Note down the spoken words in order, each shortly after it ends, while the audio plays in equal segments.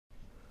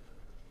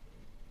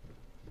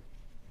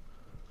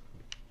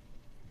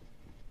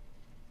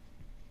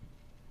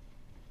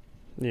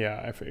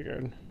Yeah, I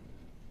figured.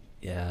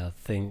 Yeah,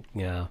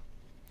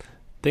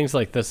 things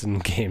like this in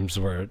games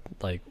where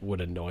like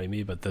would annoy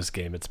me, but this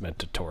game it's meant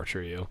to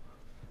torture you.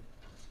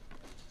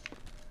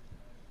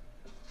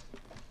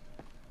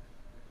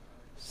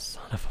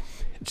 Son of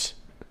a bitch.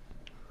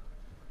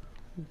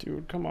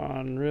 Dude, come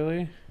on,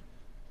 really?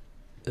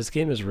 This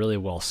game is really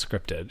well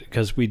scripted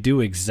because we do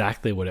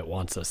exactly what it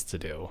wants us to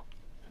do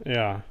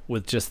Yeah.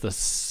 with just the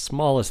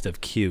smallest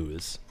of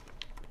cues.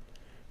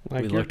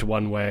 Like We looked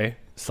one way,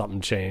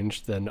 something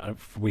changed, then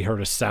we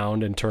heard a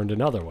sound and turned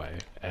another way,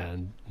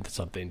 and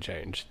something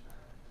changed.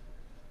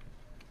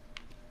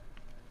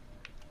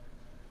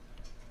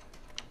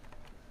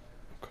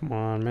 Come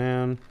on,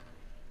 man.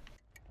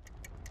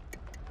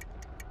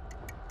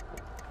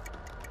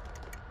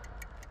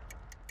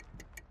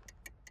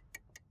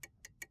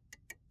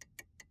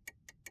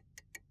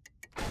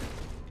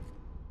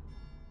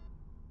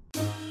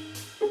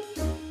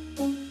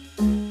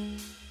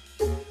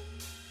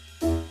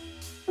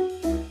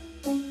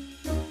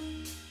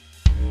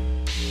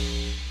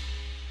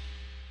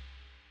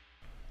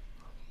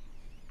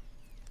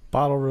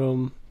 Bottle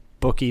room,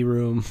 bookie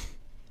room,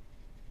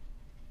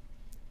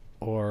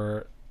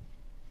 or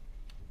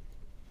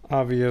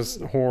Obvious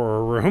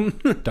horror room.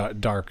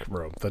 dark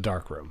room, the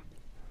dark room.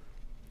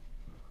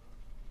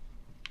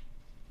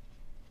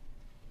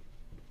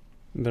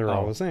 They're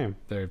all the same.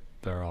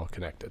 They're all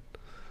connected.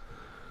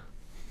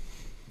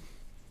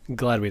 I'm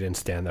glad we didn't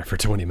stand there for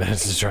 20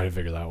 minutes to try to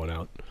figure that one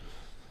out.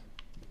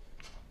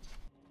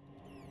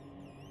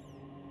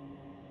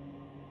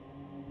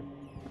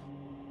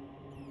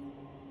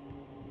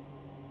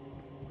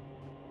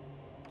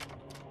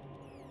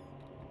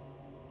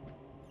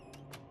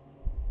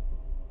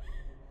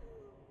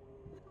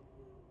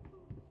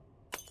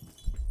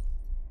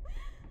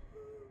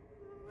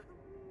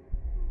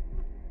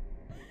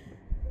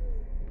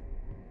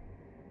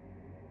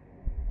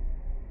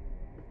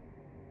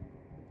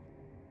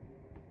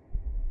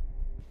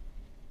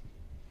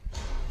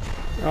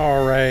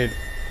 All right.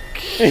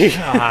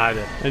 God.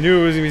 I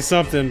knew it was gonna be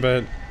something,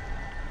 but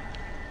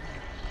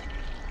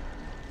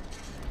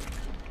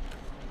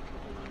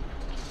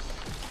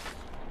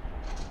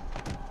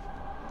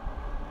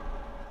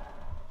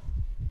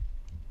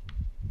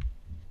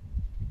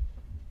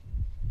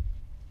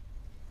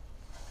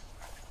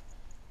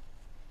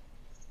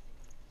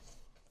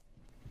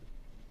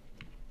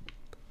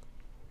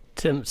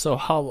Tim,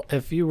 so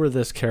if you were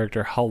this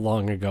character, how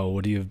long ago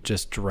would you have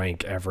just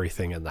drank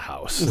everything in the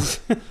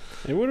house?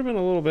 it would have been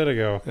a little bit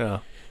ago. Yeah.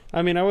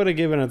 I mean, I would have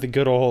given it the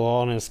good old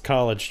honest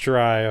college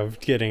try of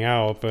getting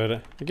out, but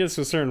it gets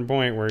to a certain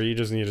point where you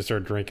just need to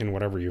start drinking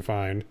whatever you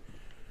find.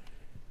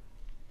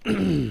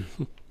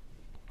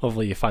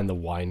 Hopefully you find the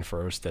wine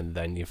first, and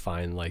then you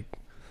find, like,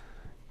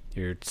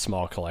 your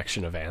small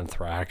collection of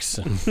anthrax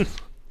and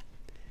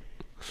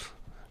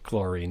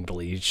chlorine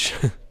bleach.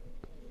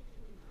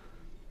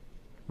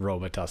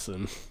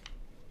 Robitussin.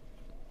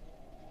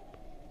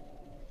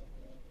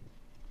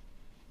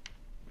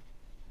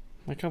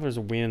 Like how there's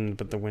wind,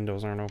 but the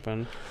windows aren't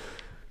open.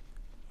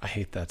 I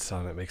hate that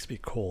sound. It makes me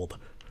cold.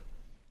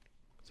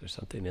 Is there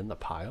something in the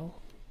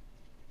pile?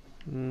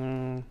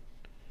 No.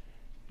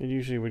 It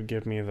usually would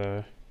give me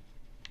the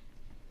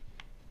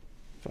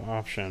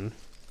option.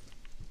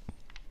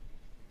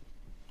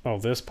 Oh,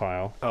 this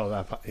pile. Oh,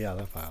 yeah,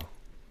 that pile.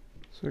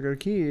 So I got a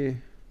key.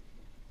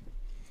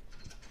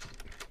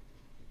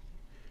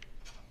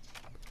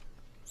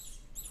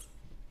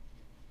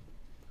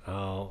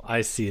 Oh,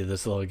 I see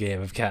this little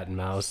game of cat and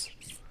mouse.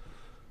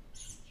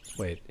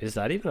 Wait, is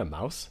that even a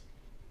mouse?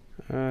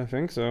 I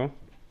think so.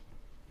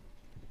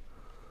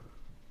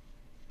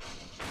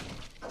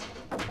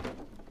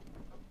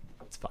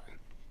 It's fine.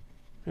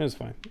 It's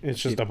fine. It's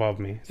just above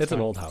me. It's an fine.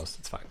 old house.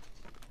 It's fine.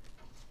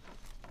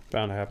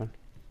 Bound to happen.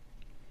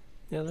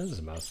 Yeah, that is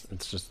a mouse.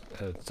 It's just,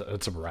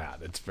 it's a rat.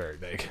 It's very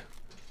big.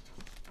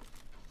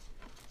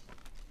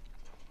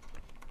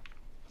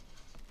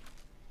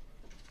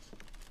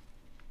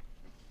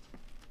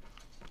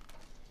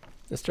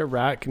 Mr.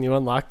 Rat, can you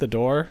unlock the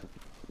door?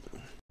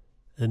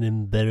 An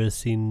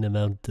embarrassing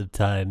amount of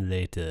time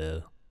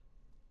later.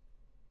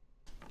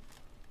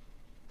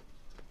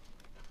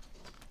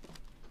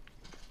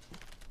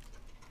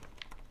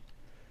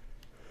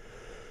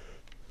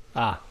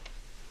 Ah.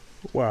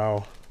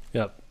 Wow.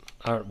 Yep.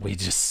 Aren't we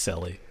just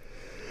silly?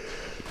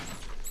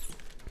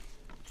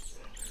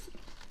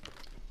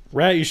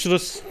 Rat, you should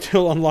have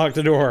still unlocked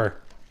the door.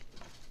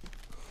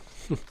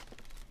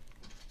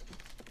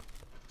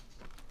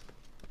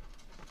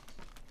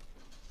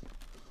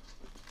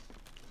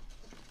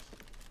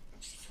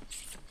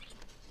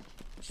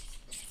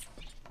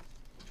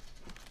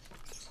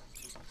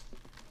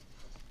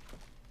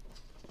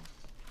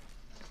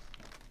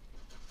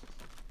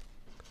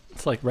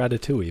 It's like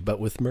Ratatouille, but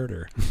with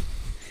murder.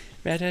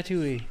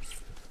 Ratatouille.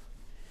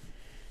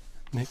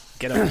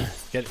 Get him.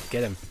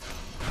 Get him.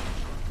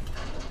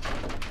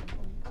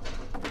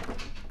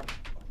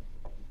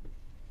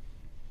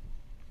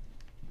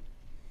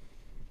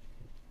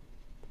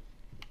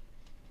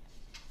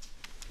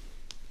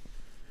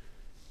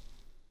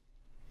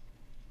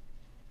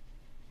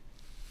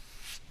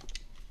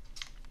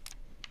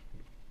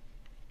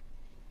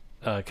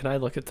 Can I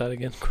look at that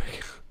again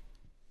quick?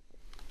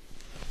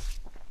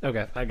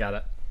 Okay, I got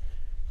it.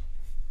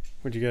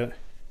 What'd you get?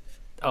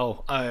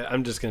 Oh,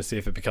 I'm just gonna see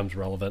if it becomes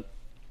relevant.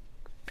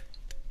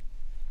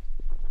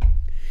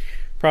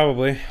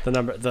 Probably. The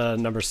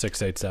number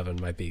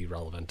 687 might be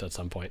relevant at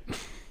some point.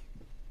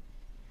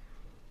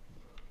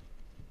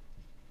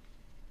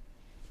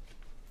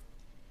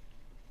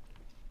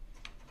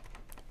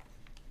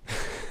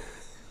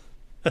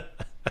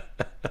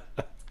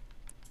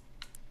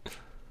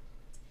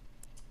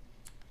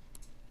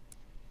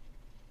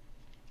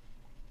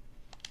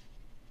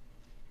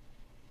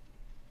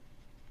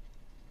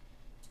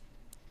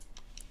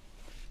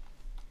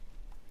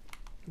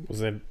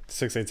 Was it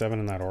 687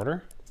 in that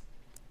order?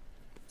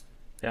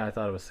 Yeah, I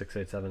thought it was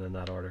 687 in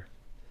that order.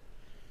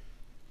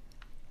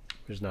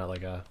 There's not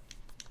like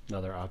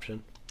another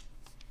option.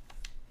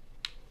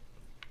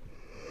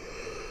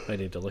 I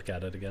need to look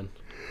at it again.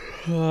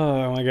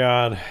 Oh my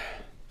god.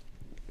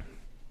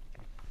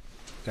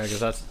 Yeah, because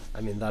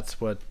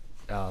that's what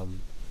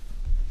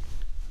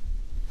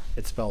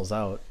it spells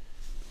out.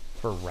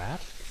 For rat?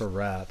 For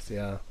rats,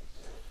 yeah.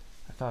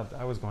 I thought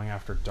I was going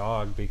after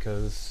dog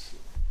because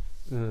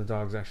the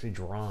dog's actually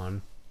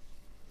drawn.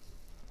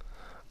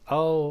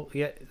 Oh,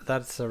 yeah,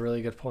 that's a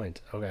really good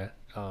point. Okay.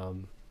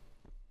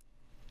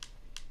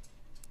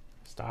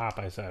 Stop,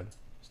 I said.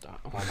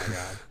 Stop. Oh my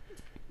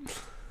god.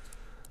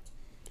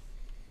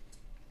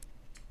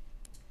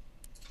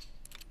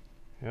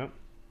 Yep.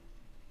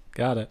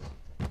 Got it.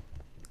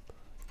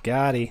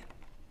 Got-y.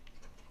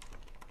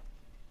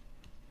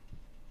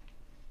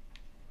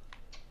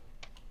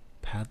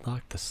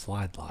 Padlock the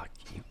slide lock,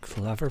 you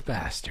clever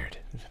bastard.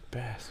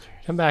 Bastard.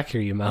 Come back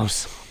here, you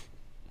mouse.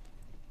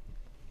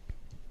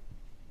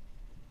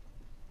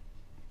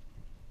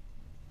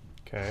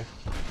 Okay.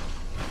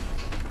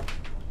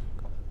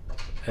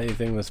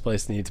 Anything this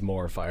place needs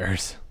more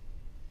fires.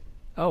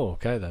 Oh,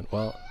 okay then.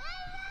 Well,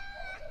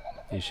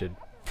 you should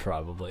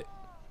probably...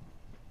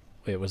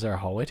 Wait, was there a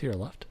hallway to your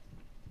left?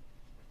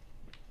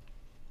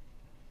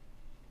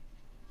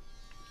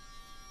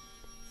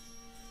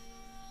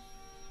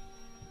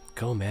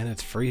 Go, man,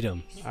 it's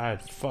freedom. I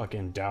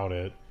fucking doubt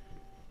it.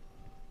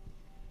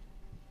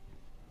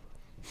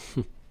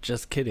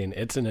 Just kidding,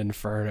 it's an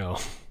inferno.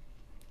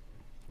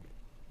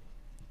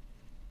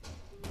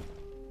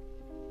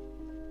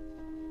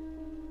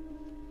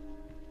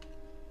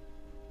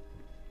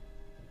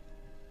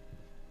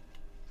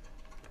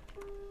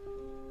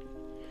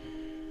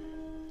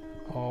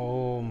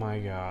 Oh my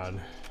god.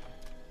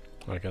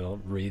 Am I gonna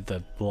read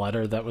the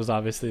letter that was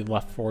obviously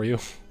left for you?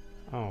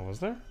 Oh, was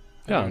there?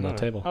 Yeah, on the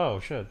table. Oh,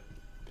 shit.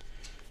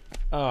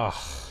 Ugh.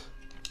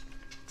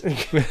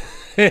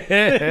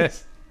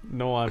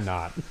 No, I'm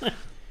not.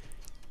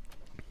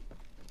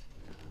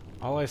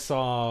 All I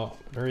saw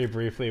very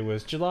briefly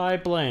was July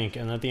blank,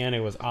 and at the end it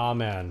was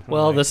Amen.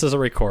 Well, like, this is a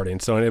recording,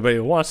 so anybody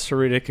who wants to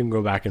read it can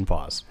go back and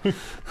pause. Look,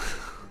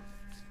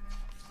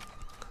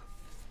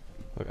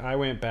 I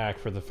went back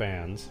for the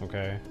fans,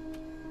 okay?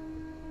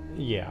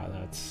 Yeah,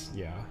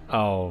 yeah.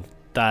 Oh,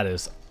 that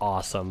is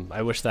awesome.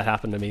 I wish that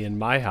happened to me in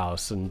my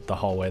house in the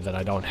hallway that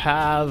I don't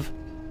have.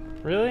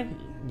 Really?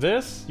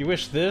 This? You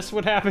wish this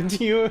would happen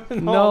to you?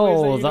 In the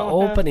hallways that No, you the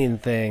don't have? opening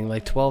thing.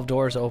 Like 12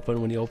 doors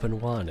open when you open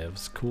one. It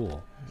was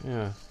cool.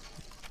 Yeah.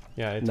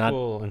 Yeah, it's Not-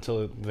 cool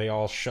until they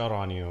all shut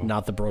on you.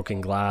 Not the broken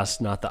glass,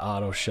 not the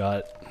auto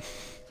shut.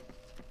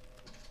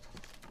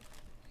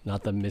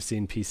 Not the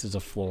missing pieces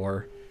of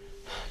floor.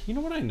 You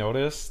know what I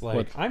noticed? Like,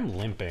 What? I'm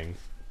limping.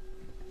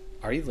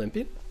 Are you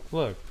limping?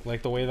 Look,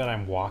 like the way that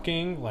I'm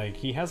walking, like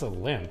he has a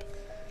limp.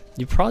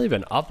 You've probably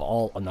been up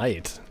all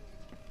night.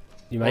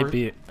 You might Or-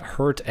 be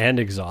hurt and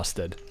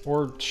exhausted.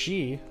 Or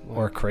she. Like,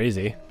 Or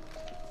crazy.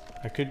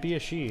 I could be a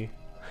she.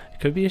 It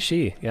could be a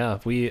she. Yeah,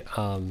 we,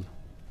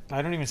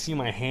 I don't even see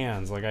my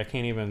hands. Like, I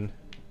can't even...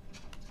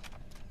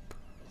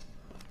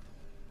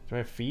 Do I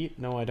have feet?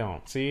 No, I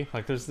don't. See?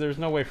 Like, there's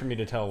no way for me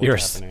to tell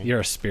what's happening.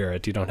 You're a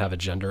spirit. You don't have a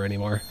gender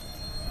anymore.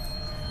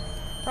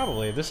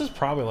 Probably. This is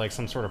probably like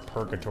some sort of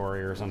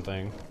purgatory or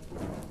something.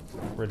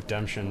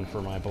 Redemption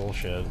for my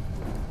bullshit.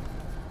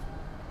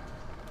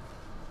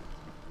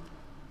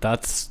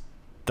 That's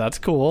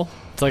cool.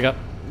 It's like a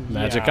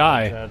magic Yeah,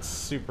 eye. That's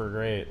super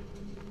great.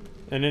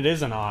 And it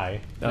is an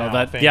eye. Oh, Now,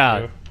 that thank yeah,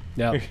 you.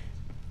 yeah.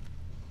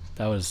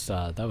 That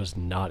was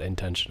not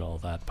intentional.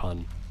 That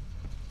pun.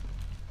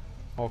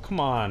 Oh, come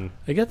on.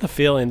 I get the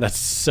feeling that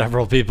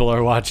several people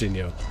are watching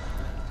you.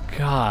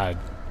 God.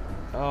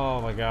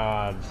 Oh my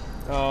god.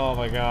 Oh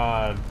my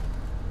god.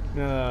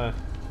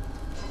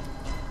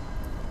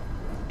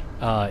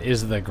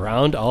 Is the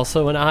ground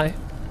also an eye?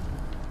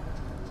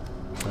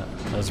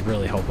 I was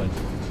really hoping.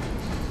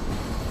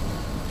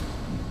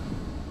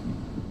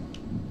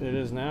 It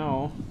is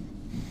now.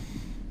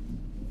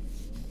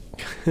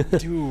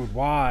 Dude,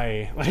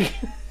 why? Like,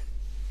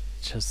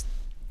 Just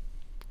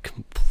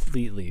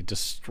completely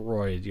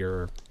destroyed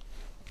your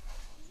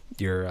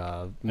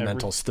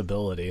mental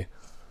stability.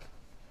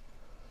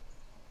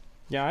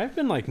 yeah, I've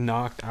been like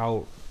knocked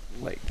out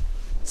like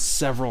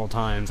several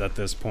times at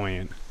this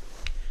point.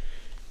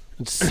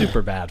 It's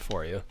super bad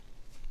for you.